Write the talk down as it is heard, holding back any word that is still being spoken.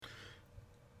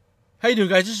How you doing,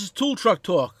 guys? This is Tool Truck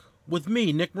Talk with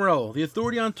me, Nick Morello, the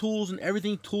authority on tools and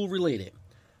everything tool related.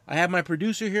 I have my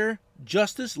producer here,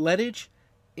 Justice Ledage,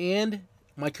 and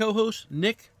my co-host,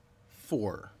 Nick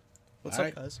Four. What's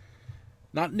up, guys?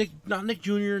 Not Nick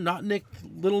Jr., not Nick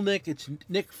Little Nick. It's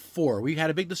Nick Four. We had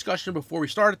a big discussion before we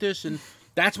started this, and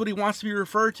that's what he wants to be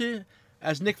referred to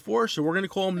as Nick Four. So we're going to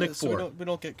call him Nick Four. So we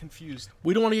don't get confused.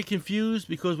 We don't want to get confused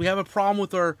because we have a problem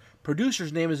with our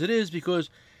producer's name as it is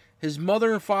because his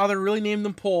mother and father really named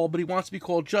him Paul, but he wants to be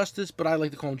called Justice, but I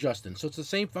like to call him Justin. So it's the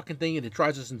same fucking thing, and it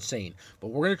drives us insane. But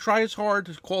we're going to try as hard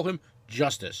to call him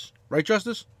Justice. Right,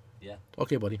 Justice? Yeah.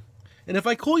 Okay, buddy. And if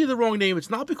I call you the wrong name, it's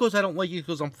not because I don't like you,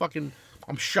 because I'm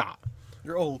shot.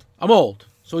 You're old. I'm old.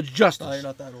 So it's Justice. No, you're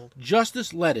not that old.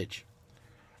 Justice Ledage.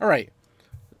 All right.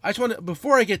 I just want to,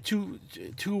 before I get too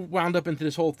wound up into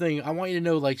this whole thing, I want you to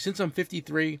know, like, since I'm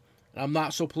 53, and I'm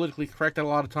not so politically correct a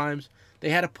lot of times, they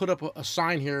had to put up a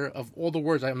sign here of all the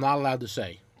words I'm not allowed to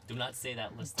say. Do not say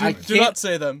that list. Do not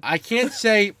say them. I can't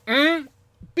say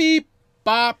beep,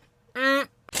 bop,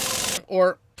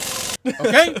 or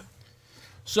okay.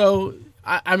 So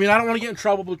I mean I don't want to get in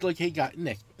trouble, but like, hey,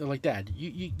 Nick, like Dad,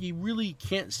 you really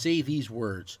can't say these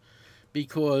words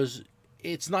because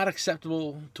it's not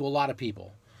acceptable to a lot of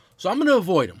people. So I'm going to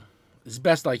avoid them as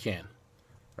best I can.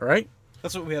 All right.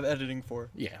 That's what we have editing for.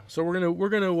 Yeah. So we're gonna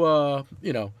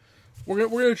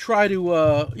try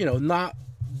to not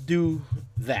do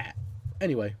that.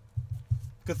 Anyway.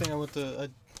 Good thing I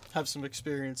have some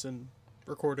experience in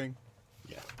recording.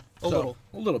 Yeah. A little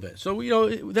bit. So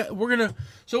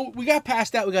So we got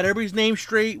past that. We got everybody's name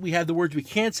straight. We have the words we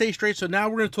can't say straight. So now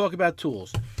we're gonna talk about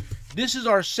tools. This is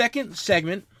our second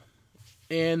segment,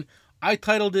 and I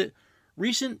titled it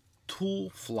 "Recent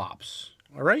Tool Flops."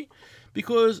 All right,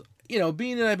 because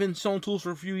being that I've been selling tools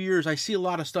for a few years, I see a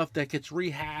lot of stuff that gets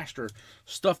rehashed or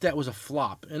stuff that was a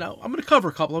flop. And I'm going to cover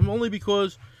a couple of them only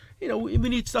because, we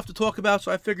need stuff to talk about.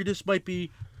 So I figured this might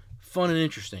be fun and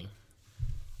interesting.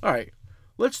 All right,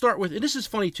 let's start with, and this is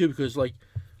funny too because like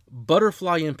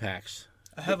butterfly impacts.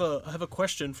 I have a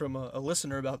question from a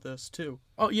listener about this too.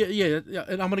 Oh yeah,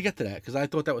 and I'm going to get to that because I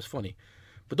thought that was funny.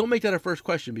 But don't make that our first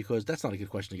question because that's not a good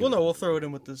question to get. Well, no, we'll throw it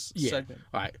in with this segment.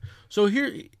 All right. So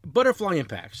here, butterfly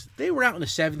impacts. They were out in the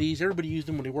 70s. Everybody used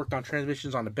them when they worked on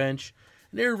transmissions on the bench.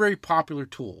 And they were very popular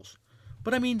tools.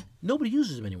 But, I mean, nobody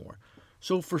uses them anymore.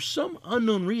 So for some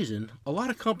unknown reason, a lot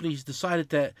of companies decided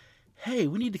that, hey,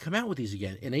 we need to come out with these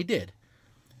again. And they did.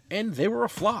 And they were a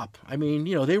flop. I mean,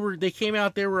 they came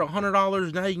out, they were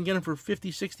 $100. Now you can get them for $50,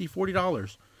 $60,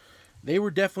 $40. They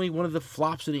were definitely one of the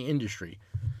flops of the industry.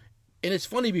 And it's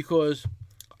funny because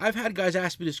I've had guys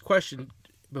ask me this question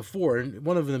before, and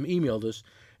one of them emailed us,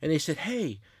 and they said,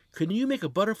 hey, can you make a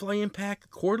butterfly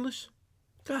impact cordless?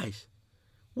 Guys,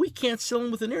 we can't sell them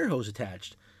with an air hose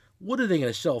attached. What are they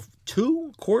going to sell?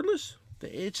 2 cordless?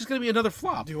 It's just going to be another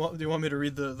flop. Do you want me to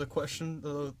read the question,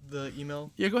 the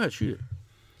email? Yeah, go ahead, shoot it.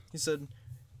 He said,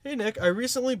 hey, Nick, I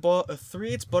recently bought a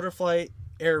 3/8 butterfly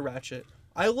air ratchet.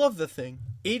 I love the thing.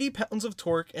 80 pounds of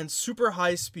torque and super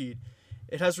high speed.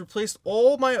 It has replaced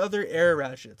all my other air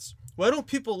ratchets. Why don't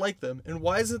people like them? And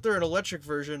why isn't there an electric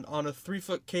version on a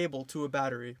 3-foot cable to a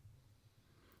battery?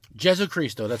 Jesu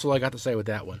Cristo. That's all I got to say with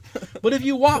that one. But if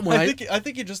you want one... I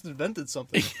think you just invented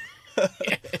something.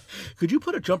 Could you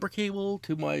put a jumper cable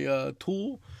to my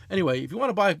tool? Anyway, if you want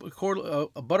to buy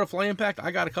a butterfly impact,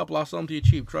 I got a couple. I'll sell them to you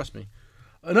cheap. Trust me.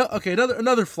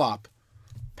 Another flop.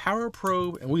 Power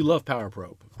Probe, and we love Power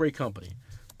Probe. Great company.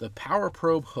 The Power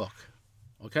Probe hook.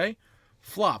 Okay?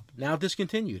 Flop, now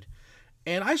discontinued.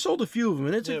 And I sold a few of them,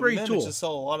 and it's a great tool. We managed to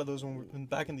sell a lot of those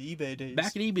back in the eBay days.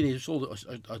 Back in eBay days, we sold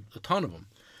a ton of them.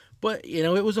 But,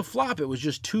 it was a flop. It was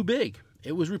just too big.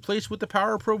 It was replaced with the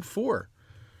Power Probe 4.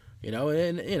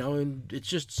 And it's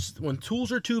just, when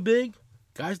tools are too big,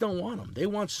 guys don't want them. They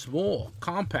want small,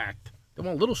 compact. They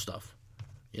want little stuff.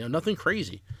 Nothing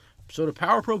crazy. So the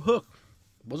Power Probe hook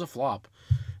was a flop.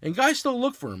 And guys still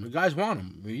look for them. And guys want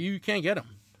them. You can't get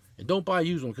them. And don't buy a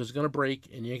used one because it's going to break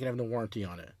and you ain't going to have no warranty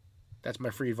on it. That's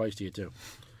my free advice to you, too.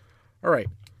 All right.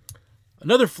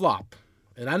 Another flop.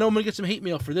 And I know I'm going to get some hate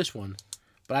mail for this one,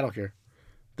 but I don't care.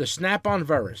 The Snap-on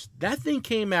Verus. That thing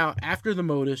came out after the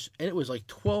Modus, and it was like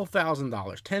 $12,000.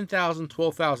 $10,000,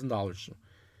 $12,000.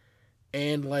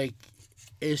 And, like,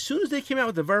 as soon as they came out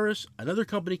with the Verus, another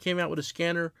company came out with a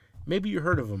scanner. Maybe you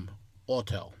heard of them.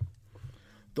 Autel.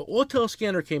 The Autel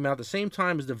scanner came out at the same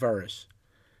time as the Verus.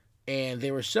 And they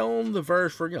were selling the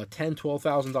Verus for, $10,000,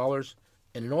 $12,000.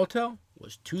 And an Autel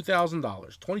was $2,000.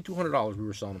 $2,200 we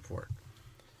were selling them for.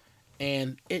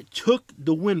 And it took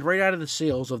the wind right out of the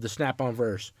sails of the Snap-on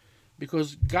Verus.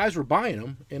 Because guys were buying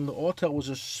them, and the Autel was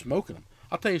just smoking them.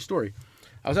 I'll tell you a story.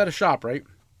 I was at a shop, right?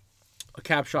 A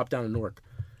cab shop down in Newark.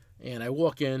 And I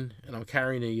walk in, and I'm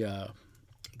carrying the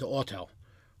Autel.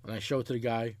 And I show it to the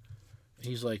guy. And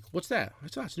he's like, what's that? I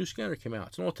said, it's a new scanner came out.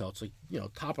 It's an Autel. It's like,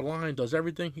 top of the line, does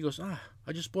everything. He goes, I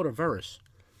just bought a Verus.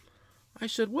 I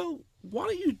said, well, why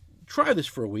don't you try this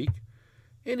for a week?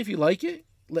 And if you like it,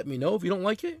 let me know. If you don't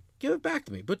like it, give it back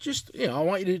to me. But just, I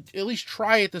want you to at least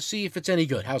try it to see if it's any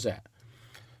good. How's that?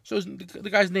 So the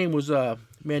guy's name was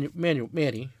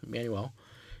Manuel.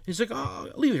 He's like, oh,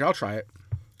 leave it here. I'll try it.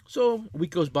 So a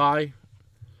week goes by.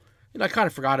 I kind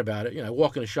of forgot about it. I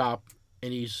walk in the shop,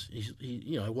 and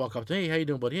I walk up to, hey, how you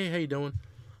doing, buddy? Hey, how you doing?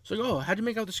 So I go, how'd you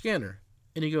make out the scanner?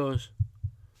 And he goes,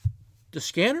 the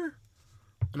scanner?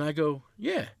 And I go,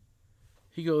 yeah.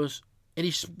 He goes, and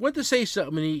he went to say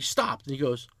something, and he stopped, and he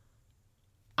goes,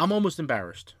 I'm almost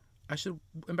embarrassed. I said,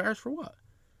 embarrassed for what?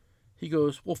 He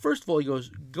goes, well, first of all, he goes,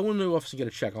 go into the office and get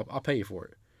a check. I'll pay you for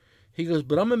it. He goes,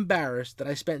 but I'm embarrassed that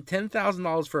I spent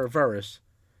 $10,000 for a Verus,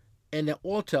 and the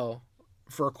Autel,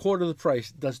 for a quarter of the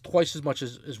price, does twice as much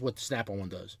as what the Snap-on one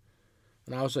does.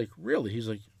 And I was like, really? He's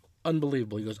like,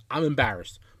 unbelievable. He goes, I'm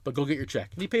embarrassed, but go get your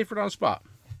check. And he paid for it on the spot.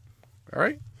 All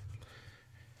right?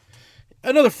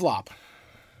 Another flop.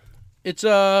 It's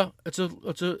a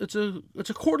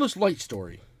cordless light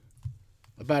story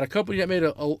about a company that made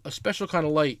a special kind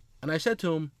of light. And I said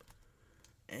to him,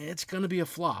 it's going to be a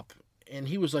flop. And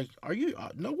he was like, are you?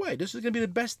 No way. This is going to be the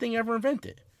best thing ever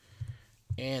invented.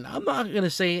 And I'm not going to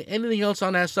say anything else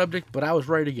on that subject, but I was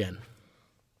right again.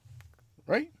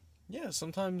 Right? Yeah,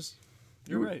 sometimes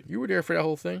you're right. You were there for that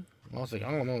whole thing? I was like,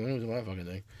 I don't know. It was my fucking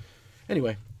thing.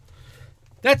 Anyway,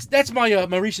 that's my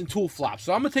my recent tool flop.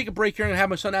 So I'm going to take a break here and have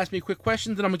my son ask me quick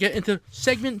questions, and I'm going to get into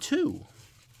segment 2.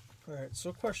 All right,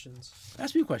 so questions.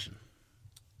 Ask me a question.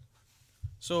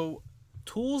 So,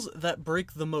 tools that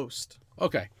break the most.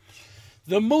 Okay.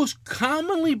 The most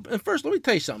commonly... First, let me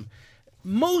tell you something.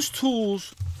 Most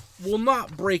tools will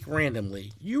not break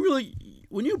randomly.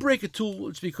 When you break a tool,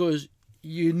 it's because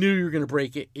you knew you were going to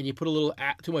break it, and you put a little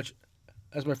too much,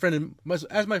 as my friend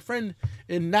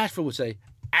in Nashville would say,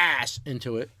 ass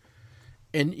into it,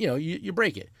 and you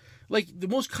break it. Like the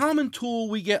most common tool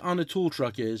we get on the tool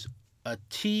truck is a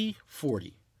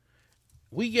T40.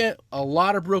 We get a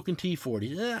lot of broken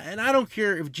T40s, and I don't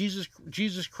care if Jesus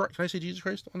Christ. Can I say Jesus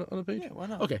Christ on the page? Yeah, why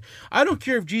not? Okay, I don't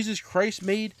care if Jesus Christ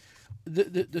made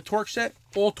the torque set.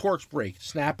 All torques break.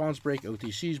 Snap-ons break.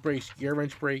 OTCs breaks. Gear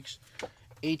wrench breaks.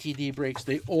 ATD breaks.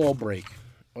 They all break.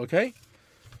 Okay.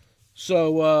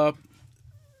 So,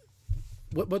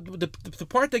 but the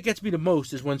part that gets me the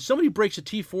most is when somebody breaks a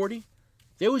T40,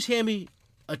 they always hand me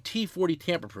a T40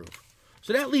 tamper-proof.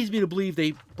 So that leads me to believe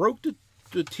they broke the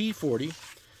T40,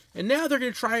 and now they're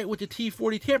going to try it with the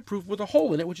T40 tamper-proof with a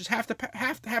hole in it, which is half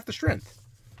the strength.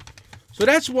 So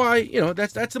that's why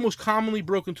that's the most commonly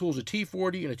broken tools: a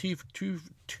T40 and a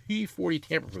T40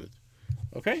 tamper-proof.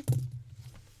 Okay,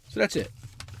 so that's it.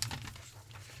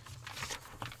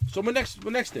 So my next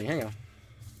thing, hang on.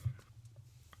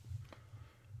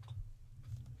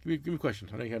 Give me a question.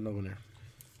 I know you had another one there.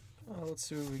 Let's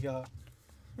see what we got.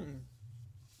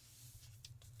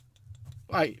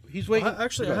 All right, he's waiting. I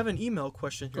have an email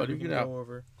question here we can go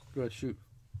over. Go ahead, shoot.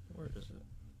 Where is it?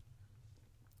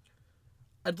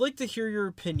 I'd like to hear your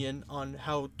opinion on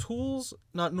how tools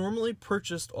not normally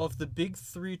purchased off the big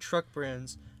 3 truck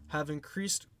brands have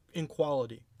increased in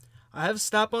quality. I have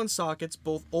Snap-on sockets,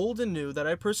 both old and new, that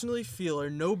I personally feel are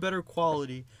no better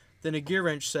quality than a gear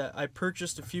wrench set I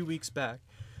purchased a few weeks back.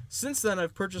 Since then,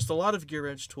 I've purchased a lot of gear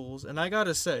wrench tools, and I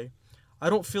gotta say,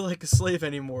 I don't feel like a slave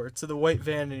anymore to the white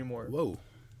van anymore. Whoa.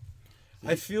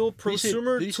 I feel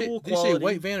prosumer tool quality... Did you say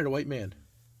white van or the white man?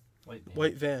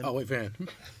 White van. Oh, white van.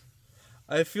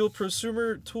 I feel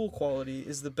prosumer tool quality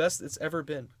is the best it's ever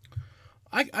been.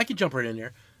 I can jump right in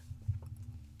there.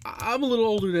 I'm a little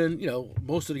older than,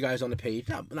 most of the guys on the page.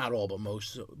 Not all, but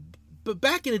most. But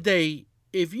back in the day,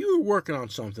 if you were working on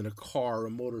something, a car, a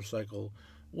motorcycle,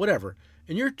 whatever,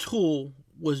 and your tool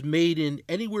was made in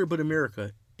anywhere but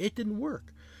America, it didn't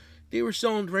work. They were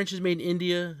selling wrenches made in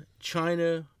India,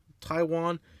 China,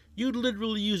 Taiwan. You'd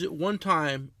literally use it one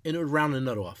time and it would round the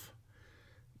nut off.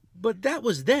 But that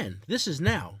was then. This is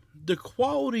now. The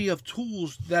quality of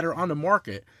tools that are on the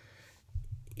market,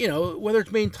 whether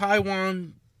it's made in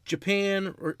Taiwan,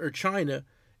 Japan, or China,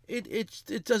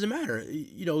 it doesn't matter.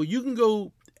 You can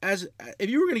go if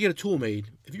you were going to get a tool made,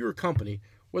 if you were a company,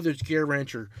 whether it's Gear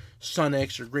Wrench or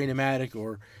Sunex or Grain-O-Matic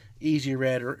or Easy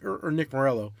Red or Nick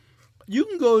Morello, you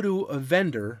can go to a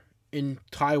vendor in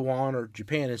Taiwan or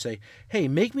Japan and say, hey,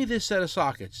 make me this set of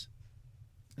sockets.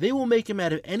 They will make them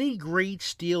out of any grade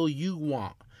steel you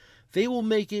want. They will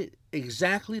make it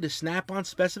exactly to Snap-on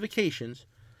specifications,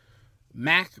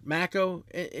 Mako.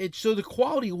 So the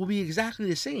quality will be exactly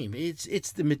the same.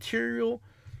 It's the material,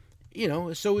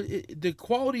 So the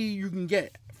quality you can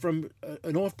get from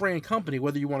an off-brand company,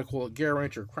 whether you want to call it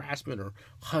Garant or Craftsman or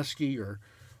Husky or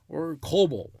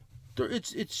Cobalt,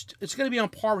 it's going to be on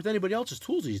par with anybody else's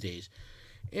tools these days.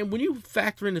 And when you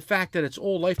factor in the fact that it's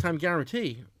all lifetime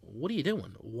guarantee, what are you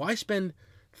doing? Why spend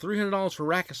 $300 for a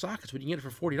rack of sockets when you can get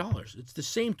it for $40? It's the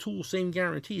same tool, same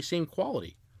guarantee, same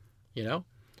quality.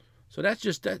 So that's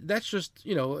just a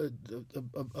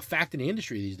fact in the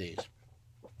industry these days.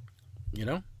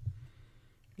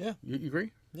 Yeah. You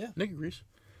agree? Yeah. Nick agrees.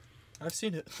 I've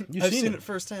seen it. You've I've seen seen it. it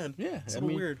firsthand. Yeah. It's a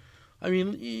little weird. I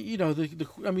mean,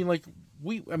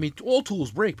 all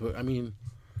tools break, but I mean,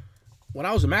 when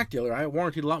I was a Mac dealer, I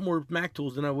warranted a lot more Mac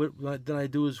tools than I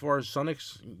do as far as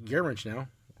Sonics Garant now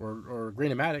or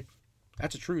Grain-O-Matic.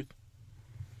 That's the truth.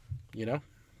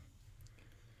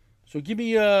 So give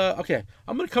me okay.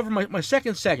 I'm gonna cover my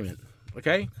second segment,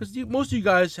 okay? Because most of you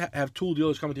guys have tool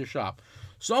dealers coming to your shop,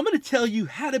 so I'm gonna tell you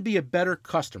how to be a better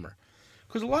customer.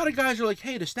 Because a lot of guys are like,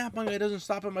 hey, the Snap-on guy doesn't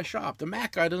stop at my shop. The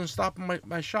Mac guy doesn't stop at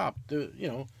my shop. The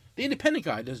independent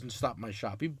guy doesn't stop at my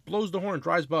shop. He blows the horn,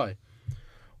 drives by.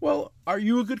 Well, are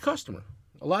you a good customer?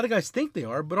 A lot of guys think they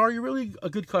are, but are you really a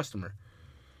good customer?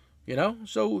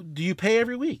 So do you pay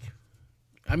every week?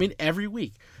 I mean, every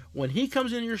week. When he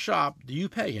comes into your shop, do you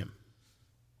pay him?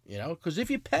 Because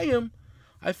if you pay him,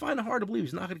 I find it hard to believe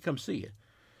he's not going to come see you.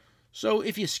 So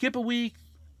if you skip a week,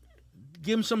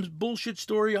 give him some bullshit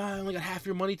story, I only got half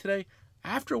your money today,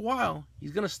 after a while,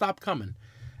 he's going to stop coming.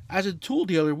 As a tool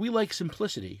dealer, we like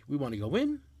simplicity. We want to go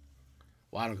in.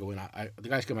 Well, I don't go in. The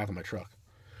guys come out of my truck.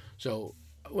 So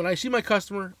when I see my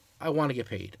customer, I want to get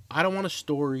paid. I don't want a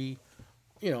story.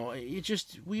 It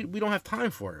just, we don't have time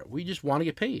for it. We just want to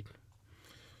get paid.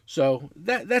 So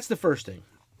that's the first thing.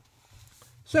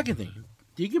 Second thing,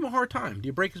 do you give him a hard time? Do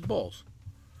you break his balls?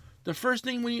 The first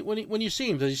thing when you see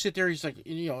him, does he sit there? He's like,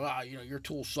 your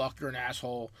tools suck. You're an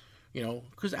asshole.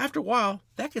 Because after a while,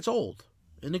 that gets old,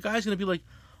 and the guy's gonna be like,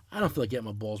 I don't feel like getting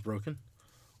my balls broken.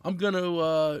 I'm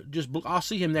gonna I'll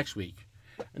see him next week,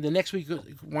 and the next week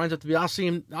winds up to be I'll see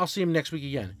him next week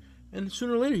again, and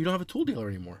sooner or later you don't have a tool dealer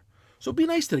anymore. So be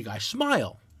nice to the guy.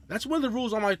 Smile. That's one of the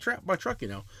rules on my truck.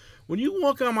 When you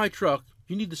walk on my truck,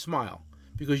 you need to smile.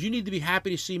 Because you need to be happy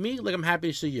to see me like I'm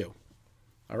happy to see you.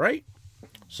 All right?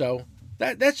 So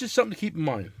that's just something to keep in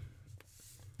mind.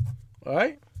 All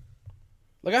right?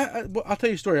 Like I'll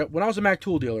tell you a story. When I was a Mac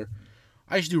tool dealer,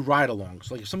 I used to do ride-alongs.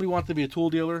 Like if somebody wanted to be a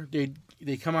tool dealer, they'd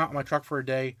come out in my truck for a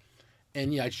day,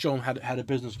 and I'd show them how the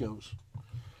business goes.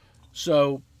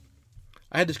 So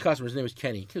I had this customer. His name was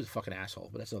Kenny. He was a fucking asshole,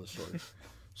 but that's another story.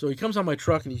 So he comes on my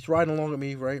truck, and he's riding along with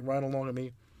me, right? Riding along with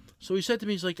me. So he said to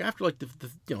me, he's like, after like the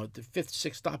fifth,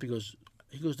 sixth stop, he goes,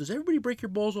 does everybody break your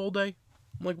balls all day?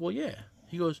 I'm like, well, yeah.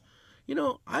 He goes,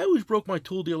 I always broke my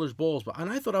tool dealer's balls,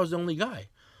 and I thought I was the only guy.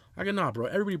 I go, nah, bro,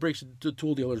 everybody breaks the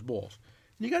tool dealer's balls.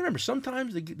 And you gotta remember,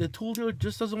 sometimes the tool dealer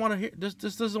just doesn't want to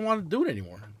just doesn't want to do it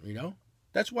anymore.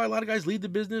 That's why a lot of guys leave the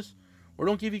business or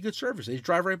don't give you good service. They just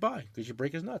drive right by because you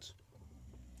break his nuts.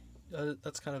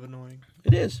 That's kind of annoying.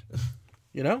 It is.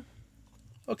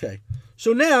 Okay.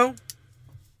 So now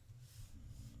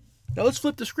let's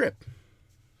flip the script.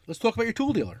 Let's talk about your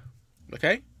tool dealer.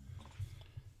 Okay?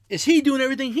 Is he doing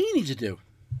everything he needs to do?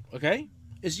 Okay?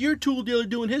 Is your tool dealer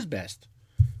doing his best?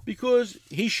 Because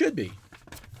he should be.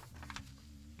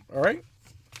 All right?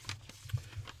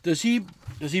 Does he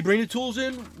bring the tools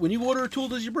in? When you order a tool,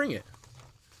 does he bring it?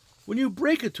 When you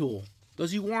break a tool,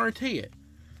 does he warranty it?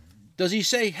 Does he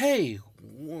say, hey,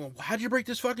 how'd you break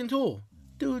this fucking tool?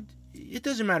 Dude, it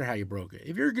doesn't matter how you broke it.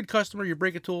 If you're a good customer, you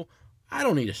break a tool, I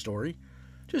don't need a story.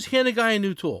 Just hand a guy a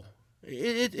new tool.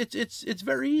 It's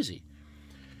very easy.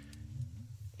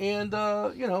 And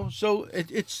so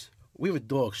it's we have a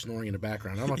dog snoring in the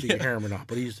background. I don't know if you can hear him or not,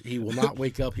 but he will not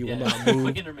wake up. He will not move.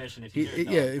 Quick intermission if you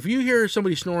hear it. If you hear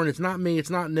somebody snoring, it's not me, it's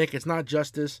not Nick, it's not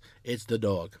Justice, it's the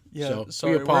dog. Yeah, so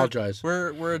sorry, we apologize.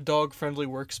 We're a dog friendly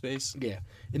workplace. Yeah,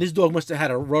 and this dog must have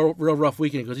had a real rough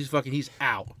weekend because he's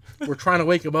out. We're trying to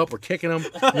wake him up. We're kicking him.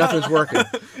 Nothing's working.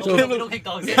 So we don't kick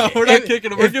dogs. No, we're not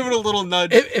kicking him. We're giving him a little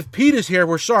nudge. If Pete is here,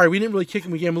 we're sorry. We didn't really kick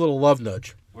him. We gave him a little love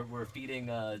nudge. We're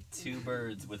feeding two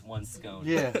birds with one scone.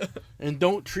 Yeah, and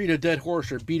don't treat a dead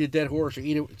horse or beat a dead horse or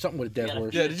eat something with a dead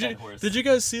horse. Yeah, did you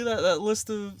guys see that list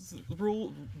of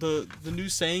the new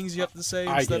sayings you have to say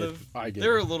instead of? I did.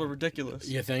 They're a little ridiculous.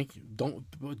 You think? Don't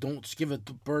give it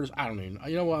to birds. I don't even.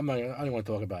 You know what? I don't want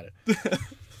to talk about it.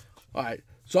 All right.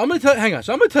 So I'm gonna hang on.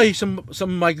 So I'm gonna tell you some of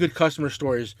my good customer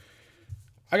stories.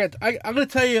 I'm gonna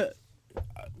tell you.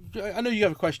 I know you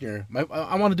have a question here.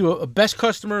 I want to do a best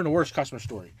customer and a worst customer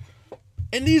story.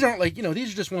 And these aren't like,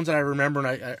 these are just ones that I remember, and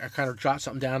I kind of jot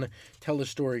something down to tell this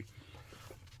story.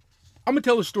 I'm gonna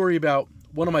tell a story about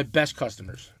one of my best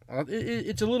customers.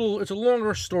 It's a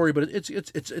longer story, but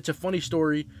it's a funny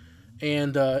story,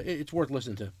 and it's worth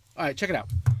listening to. All right, check it out.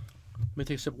 Let me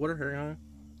take a sip of water. Here, on.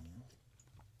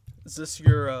 Is this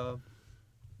your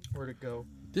where'd it go?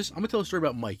 I'm gonna tell a story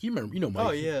about Mike. You know Mike.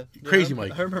 Oh yeah, Crazy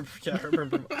Mike. I remember.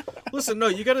 Listen, no,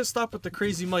 you got to stop with the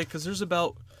Crazy Mike because there's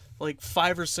about like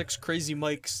 5 or 6 Crazy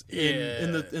Mikes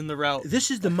in the route.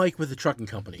 This is the Mike with the trucking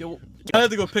company. Yeah, well, I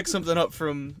had to go pick something up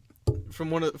from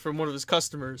one of his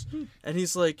customers, and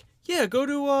he's like, "Yeah, go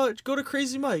to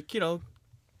Crazy Mike. He'll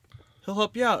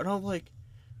help you out." And I'm like,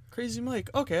 "Crazy Mike?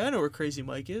 Okay, I know where Crazy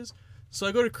Mike is." So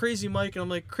I go to Crazy Mike, and I'm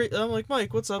like,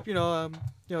 "Mike, what's up?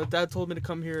 Dad told me to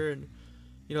come here, and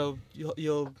you'll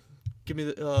give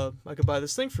me I could buy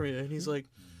this thing for you." And he's like,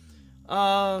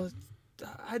 I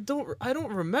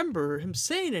don't remember him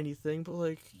saying anything, but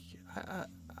like,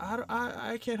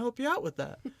 I can't help you out with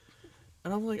that.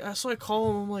 And I'm like, so I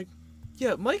call him. I'm like,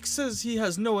 yeah, Mike says he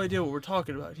has no idea what we're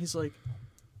talking about. He's like,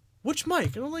 which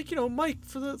Mike? And I'm like, Mike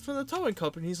from the towing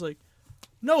company. He's like,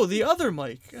 no, the other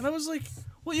Mike. And I was like,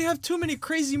 well, you have too many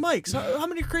Crazy Mikes. How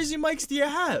many Crazy Mikes do you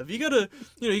have? You gotta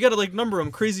like number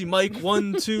them. Crazy Mike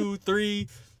 1, 2, 3,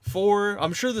 4.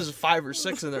 I'm sure there's 5 or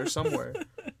 6 in there somewhere.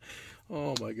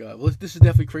 Oh my God! Well, this is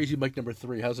definitely Crazy Mike number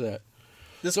 3. How's that?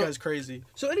 This guy's crazy.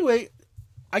 So anyway,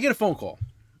 I get a phone call,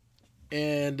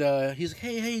 and he's like,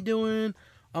 "Hey, how you doing?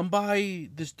 I'm by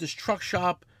this truck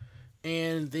shop,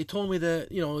 and they told me that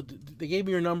they gave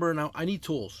me your number, and I need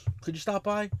tools. Could you stop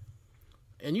by?"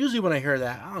 And usually when I hear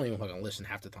that, I don't even fucking listen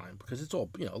half the time because it's all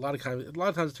a lot of times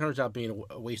it turns out being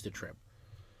a wasted trip.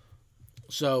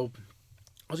 So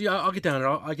I was I'll get down there.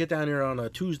 I'll get down here on a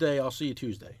Tuesday. I'll see you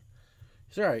Tuesday.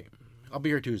 He said, all right, I'll be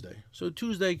here Tuesday. So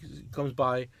Tuesday comes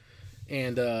by,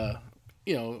 and I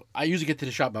usually get to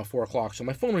the shop about 4 o'clock. So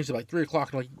my phone rings at like 3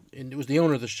 o'clock, and it was the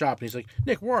owner of the shop, and he's like,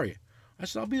 Nick, where are you? I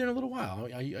said, I'll be there in a little while.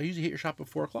 I usually hit your shop at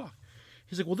 4 o'clock.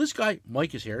 He's like, well, this guy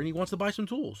Mike is here, and he wants to buy some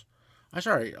tools. I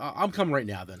said, all right, I'm coming right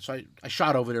now then. So I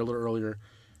shot over there a little earlier.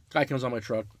 Guy comes on my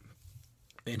truck,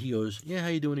 and he goes, yeah, how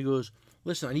you doing? He goes,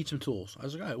 listen, I need some tools. I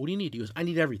was like, all right, what do you need? He goes, I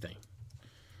need everything.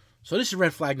 So this is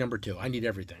red flag number 2. I need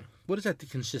everything. What does that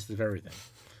consist of everything?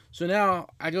 So now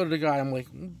I go to the guy.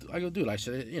 I go, dude. I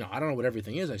said, I don't know what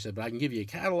everything is. I said, but I can give you a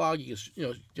catalog. You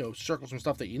can, circle some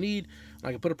stuff that you need, and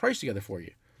I can put a price together for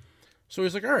you. So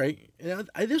he's like, all right. And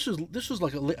this was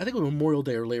like I think it was Memorial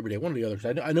Day or Labor Day, one of the others.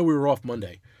 I know we were off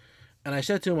Monday, and I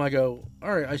said to him, I go,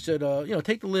 all right. I said,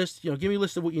 take the list. Give me a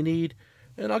list of what you need,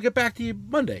 and I'll get back to you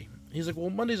Monday. He's like, well,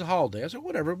 Monday's a holiday. I said,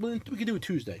 whatever. We can do it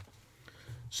Tuesday.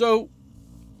 So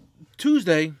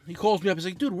Tuesday, he calls me up. He's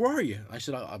like, dude, where are you? I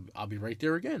said, I'll be right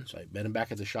there again. So I met him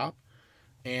back at the shop,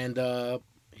 and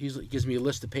he gives me a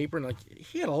list of paper, and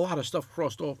he had a lot of stuff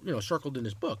crossed off, circled in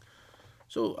his book.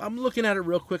 So I'm looking at it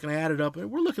real quick, and I added up,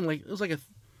 and we're looking like it was like a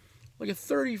probably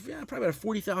about a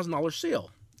 $40,000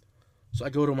 sale. So I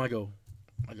go to him. I go.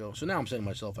 So now I'm saying to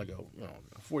myself,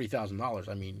 $40,000.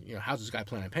 I mean, how's this guy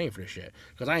planning on paying for this shit?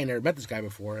 Because I ain't never met this guy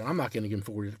before, and I'm not going to give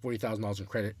him $40,000 in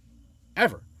credit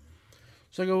ever.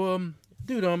 So I go,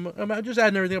 dude, I'm just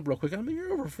adding everything up real quick. I mean,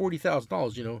 you're over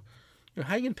 $40,000.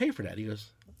 How you gonna pay for that? He goes,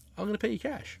 I'm gonna pay you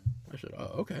cash. I said,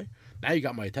 oh, okay. Now you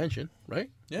got my attention, right?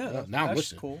 Yeah. Now I'm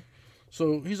listening. Cool.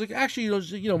 So he's like, actually,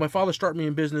 my father started me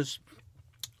in business.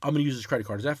 I'm gonna use his credit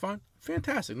card. Is that fine?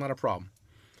 Fantastic, not a problem.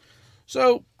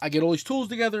 So I get all these tools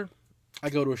together. I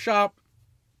go to a shop.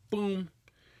 Boom.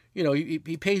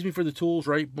 He pays me for the tools,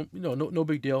 right? No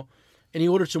big deal. And he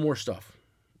ordered some more stuff.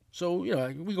 So,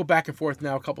 we go back and forth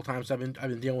now a couple times. I've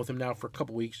been dealing with him now for a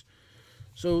couple weeks.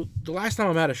 So the last time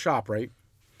I'm at a shop, right?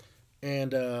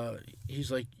 And he's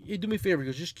like, hey, do me a favor. He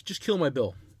goes, just kill my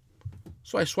bill.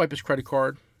 So I swipe his credit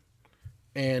card.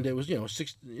 And it was,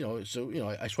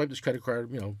 I swiped his credit card,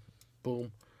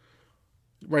 boom.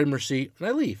 Write him a receipt. And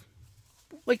I leave.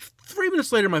 Like 3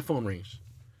 minutes later, my phone rings.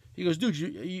 He goes, dude,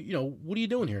 you what are you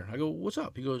doing here? I go, what's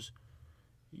up? He goes,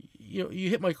 you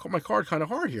hit my card kind of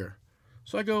hard here.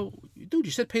 So I go, dude,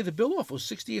 you said pay the bill off. It was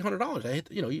 $6,800. I hit,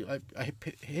 I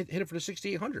hit it for the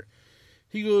 $6,800.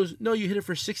 He goes, no, you hit it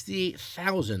for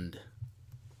 $68,000.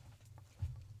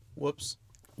 Whoops.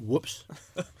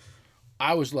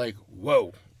 I was like,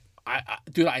 whoa.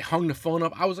 Dude, I hung the phone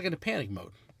up. I was like in a panic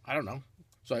mode. I don't know.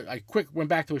 So I quick went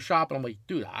back to a shop, and I'm like,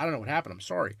 dude, I don't know what happened. I'm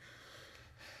sorry.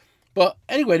 But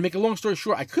anyway, to make a long story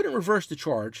short, I couldn't reverse the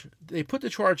charge. They put the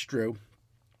charge through.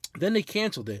 Then they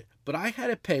canceled it. But I had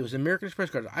to pay. It was an American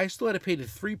Express card. I still had to pay the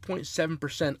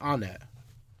 3.7% on that.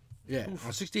 Yeah, on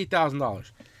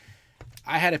 $68,000.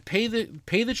 I had to pay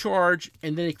the charge,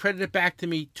 and then they credited it back to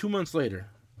me 2 months later.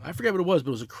 I forget what it was, but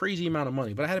it was a crazy amount of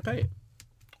money. But I had to pay it.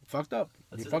 Fucked up.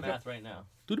 Let's do the Fucked math up. right now.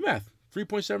 Do the math.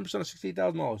 3.7% of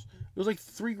 $68,000. It was like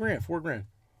 $3,000, $4,000.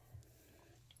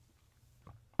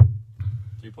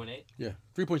 3.8. Yeah,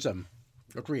 3.7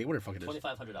 or 3.8, whatever the fuck it is.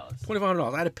 $2,500.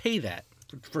 $2,500. I had to pay that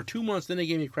for 2 months. Then they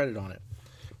gave me credit on it.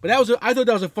 But I thought that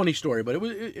was a funny story. But it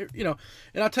was,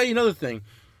 And I'll tell you another thing.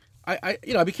 I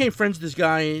became friends with this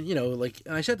guy, and and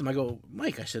I said to him, I go,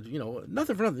 Mike, I said,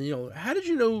 nothing for nothing. How did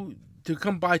you know to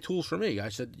come buy tools from me? I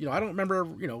said, I don't remember,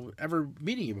 ever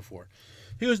meeting you before.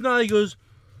 He goes, no. He goes,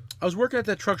 I was working at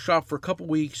that truck shop for a couple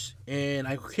weeks, and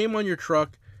I came on your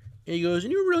truck, and he goes,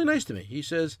 and you were really nice to me. He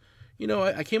says,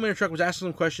 I came on your truck, was asking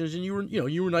some questions, and you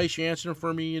were nice, you answered them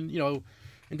for me, and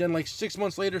and then like 6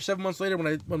 months later, 7 months later,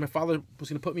 when my father was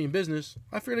going to put me in business,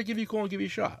 I figured I'd give you a call and give you a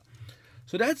shot.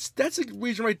 So that's a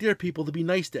reason right there, people, to be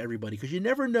nice to everybody, because you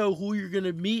never know who you're going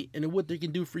to meet and what they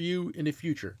can do for you in the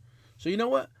future. So you know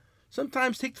what?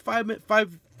 Sometimes take 5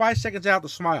 seconds out to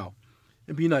smile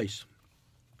and be nice.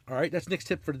 All right, that's Nick's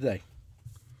tip for today.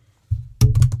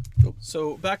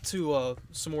 So back to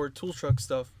some more tool truck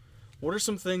stuff. What are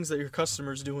some things that your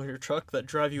customers do in your truck that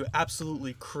drive you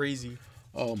absolutely crazy?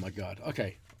 Oh my God.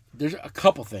 Okay, there's a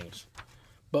couple things,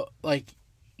 but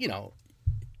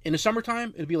in the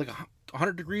summertime, it'd be like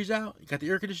 100 degrees out. You got the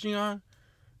air conditioning on,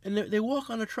 and they walk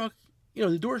on the truck.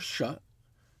 The door's shut.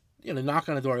 They knock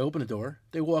on the door. I open the door.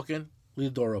 They walk in, leave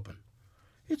the door open.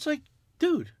 It's like,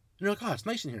 dude. And they're like, oh, it's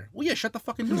nice in here. Well, yeah, shut the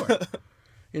fucking door.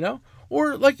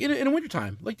 Or like in the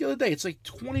wintertime, like the other day, it's like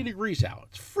 20 degrees out.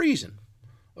 It's freezing.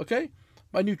 Okay?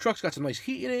 My new truck's got some nice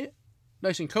heat in it,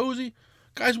 nice and cozy.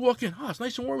 Guys walk in, oh, it's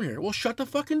nice and warm in here. Well, shut the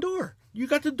fucking door. You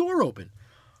got the door open.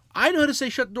 I know how to say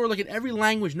shut the door like in every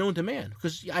language known to man,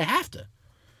 because I have to.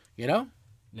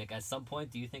 Nick, at some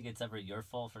point, do you think it's ever your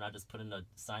fault for not just putting a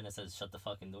sign that says "shut the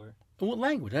fucking door"? What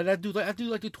language? I do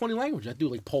like the 20 languages. I do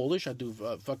like Polish. I do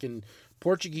fucking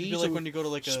Portuguese. You feel like when you go to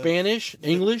like Spanish,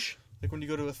 English. Like when you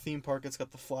go to a theme park, it's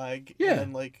got the flag. Yeah.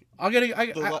 And like I'll get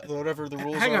whatever the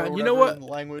rules hang are. on, Or you know what? in the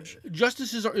language.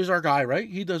 Justice is our guy, right?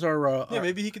 He does our.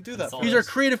 Maybe he could do that. Consultant. He's our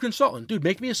creative consultant, dude.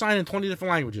 Make me a sign in 20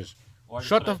 different languages. Or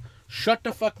just Shut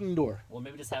the fucking door. Well,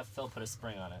 maybe just have Phil put a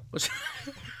spring on it.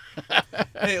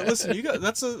 Hey, listen,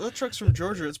 that truck's from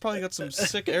Georgia. It's probably got some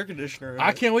sick air conditioner.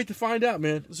 I can't wait to find out,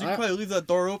 man. So you can probably leave that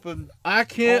door open. I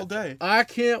can't all day. I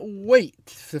can't wait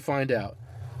to find out.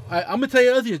 I'm gonna tell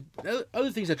you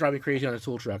other things that drive me crazy on a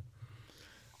tool truck.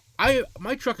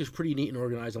 My truck is pretty neat and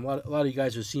organized. A lot of you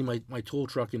guys have seen my tool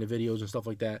truck in the videos and stuff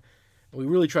like that. And we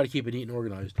really try to keep it neat and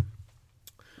organized.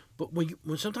 But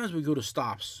when sometimes we go to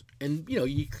stops, and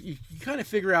you kind of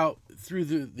figure out through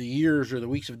the years or the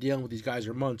weeks of dealing with these guys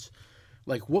or months,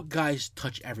 like what guys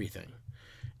touch everything.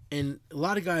 And a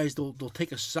lot of guys, they'll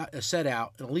take a set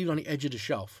out and leave it on the edge of the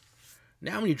shelf.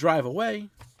 Now when you drive away,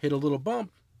 hit a little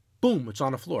bump, boom, it's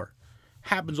on the floor.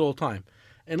 Happens all the time.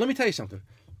 And let me tell you something.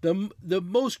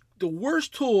 The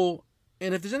worst tool,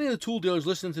 and if there's any of the tool dealers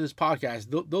listening to this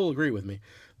podcast, they'll agree with me.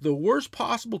 The worst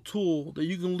possible tool that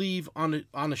you can leave on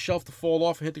the shelf to fall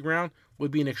off and hit the ground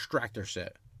would be an extractor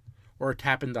set or a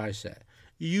tap and die set.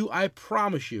 I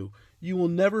promise you, you will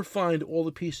never find all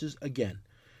the pieces again.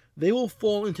 They will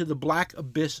fall into the black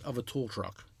abyss of a tool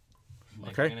truck.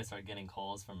 Like, Okay. we're gonna start getting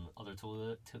calls from other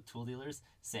tool dealers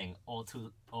saying all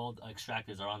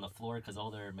extractors are on the floor because all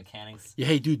their mechanics. Yeah,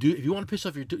 hey, dude, if you want to piss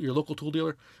off your local tool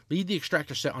dealer, leave the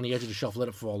extractor set on the edge of the shelf, let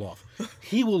it fall off.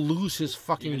 He will lose his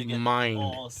You're gonna fucking get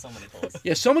mind. so many calls.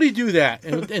 Yeah, somebody do that,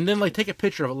 and then like take a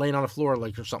picture of it laying on the floor,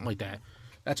 like or something like that.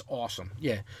 That's awesome.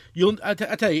 Yeah, I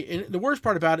tell you, and the worst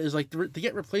part about it is like to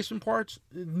get replacement parts,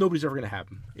 nobody's ever gonna have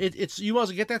them. It's you might as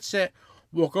well get that set,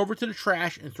 walk over to the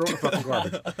trash, and throw it in the fucking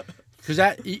garbage. Because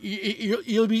that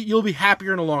you'll be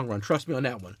happier in the long run. Trust me on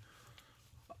that one.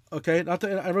 Okay,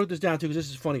 I wrote this down too because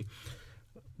this is funny.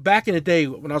 Back in the day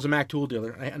when I was a Mac tool dealer,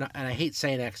 and I hate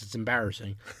saying that because it's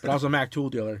embarrassing, but I was a Mac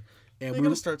tool dealer, and You're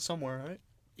gonna start somewhere, right?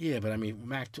 yeah, but I mean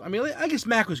I guess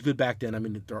Mac was good back then. I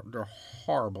mean they're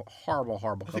horrible I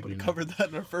think company. we now. covered that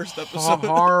in our first episode.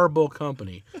 Horrible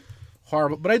company,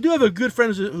 horrible. But I do have a good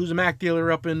friend who's a Mac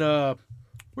dealer up in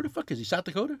where the fuck is he? South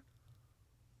Dakota.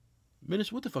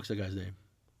 Minnesota. What the fuck's that guy's name?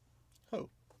 Oh.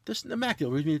 The Mac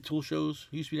dealer. He used to be at tool shows.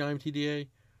 He used to be on IMTDA.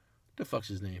 What the fuck's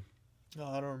his name? No,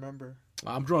 I don't remember.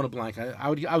 I'm drawing a blank. I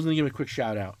was gonna give him a quick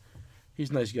shout out. He's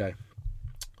a nice guy.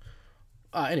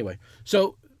 Anyway,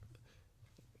 so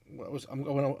I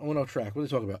went off track. What are they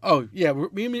talking about? Oh yeah,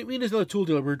 me and this other tool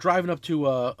dealer. We're driving up to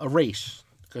a race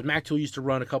because Mac Tool used to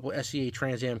run a couple SCA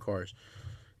Trans Am cars,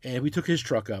 and we took his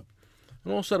truck up.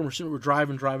 And all of a sudden we're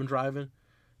driving,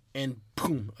 and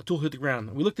boom, a tool hit the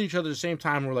ground. We looked at each other at the same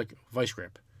time, and we're like, vice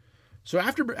grip. So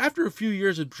after a few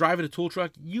years of driving a tool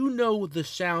truck, you know the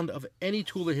sound of any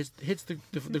tool that hits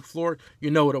the floor.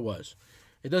 You know what it was.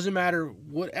 It doesn't matter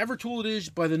whatever tool it is.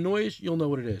 By the noise, you'll know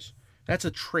what it is. That's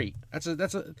a trait. That's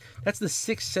the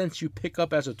sixth sense you pick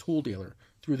up as a tool dealer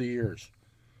through the years.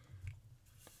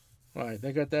 All right,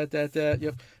 they got that.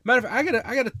 Yep. Matter of fact,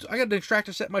 I got an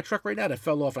extractor set in my truck right now that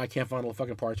fell off and I can't find all the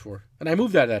fucking parts for. And I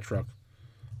moved out of that truck.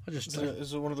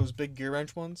 Is it one of those big gear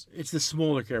wrench ones? It's the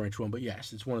smaller gear wrench one, but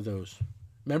yes, it's one of those.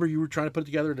 Remember you were trying to put it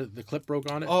together, the clip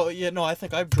broke on it? Oh, yeah, no, I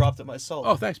think I've dropped it myself.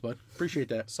 Oh, thanks, bud. Appreciate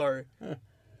that. Sorry. Yeah.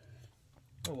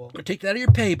 Oh, well. Take that out of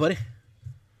your pay, buddy.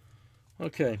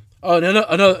 Okay. Oh,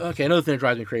 another thing that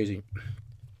drives me crazy.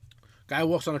 Guy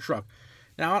walks on a truck.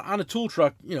 Now, on a tool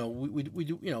truck, we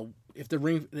do, if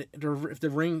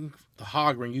the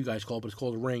hog ring, you guys call it, but it's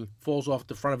called a ring, falls off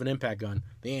the front of an impact gun,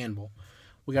 the anvil,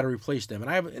 we got to replace them.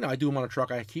 And I do them on a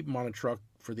truck. I keep them on a truck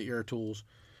for the air tools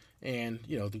and,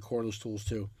 the cordless tools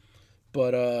too.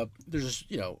 But there's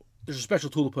a special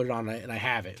tool to put it on, and I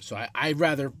have it. So I'd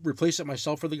rather replace it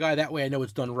myself for the guy. That way I know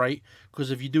it's done right.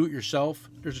 Because if you do it yourself,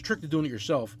 there's a trick to doing it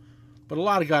yourself. But a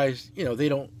lot of guys, they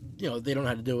don't know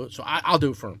how to do it. So I'll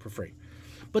do it for them for free.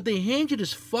 But they hand you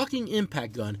this fucking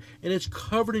impact gun, and it's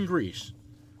covered in grease.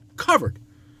 Covered.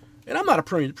 And I'm not a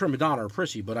prima donna or a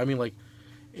prissy, but I mean, like,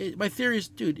 my theory is,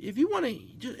 dude, if you want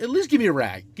to, at least give me a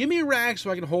rag. Give me a rag so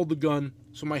I can hold the gun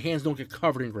so my hands don't get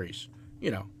covered in grease.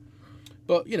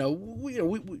 But, I'll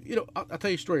tell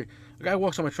you a story. A guy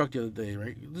walks on my truck the other day,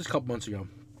 right? This is a couple months ago.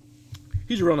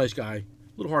 He's a real nice guy. A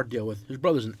little hard to deal with. His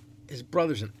brother's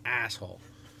an asshole.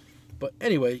 But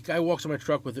anyway, guy walks on my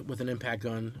truck with an impact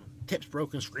gun. Tip's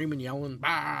broken, screaming, yelling,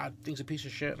 thing's a piece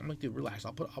of shit. I'm like, dude, relax.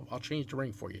 I'll change the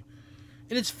ring for you.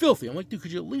 And it's filthy. I'm like, dude,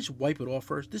 could you at least wipe it off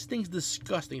first? This thing's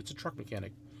disgusting. It's a truck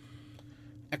mechanic.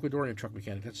 Ecuadorian truck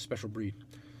mechanic. That's a special breed.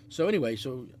 So anyway,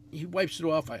 he wipes it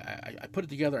off. I put it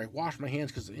together. I wash my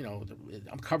hands because,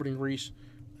 I'm covered in grease.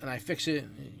 And I fix it.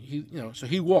 So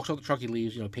he walks out the truck. He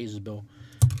leaves, pays his bill.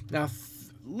 Now,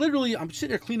 literally, I'm sitting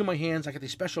there cleaning my hands. I got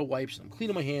these special wipes. I'm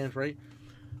cleaning my hands, right?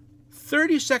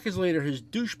 30 seconds later, his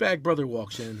douchebag brother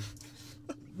walks in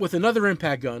with another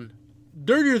impact gun,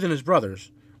 dirtier than his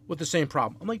brother's, with the same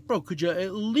problem. I'm like, bro, could you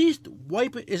at least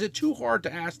wipe it? Is it too hard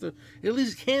to ask at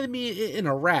least hand me in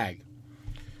a rag?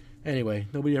 Anyway,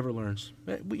 nobody ever learns.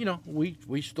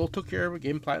 We still took care of it,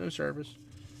 gave him platinum service,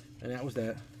 and that was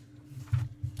that.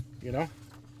 So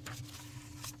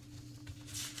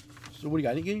what do you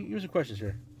got? Give me some questions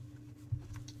here.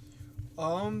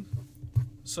 So,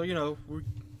 we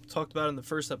talked about in the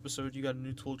first episode, you got a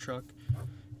new tool truck.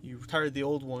 You retired the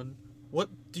old one. What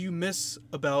do you miss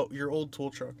about your old tool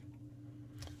truck?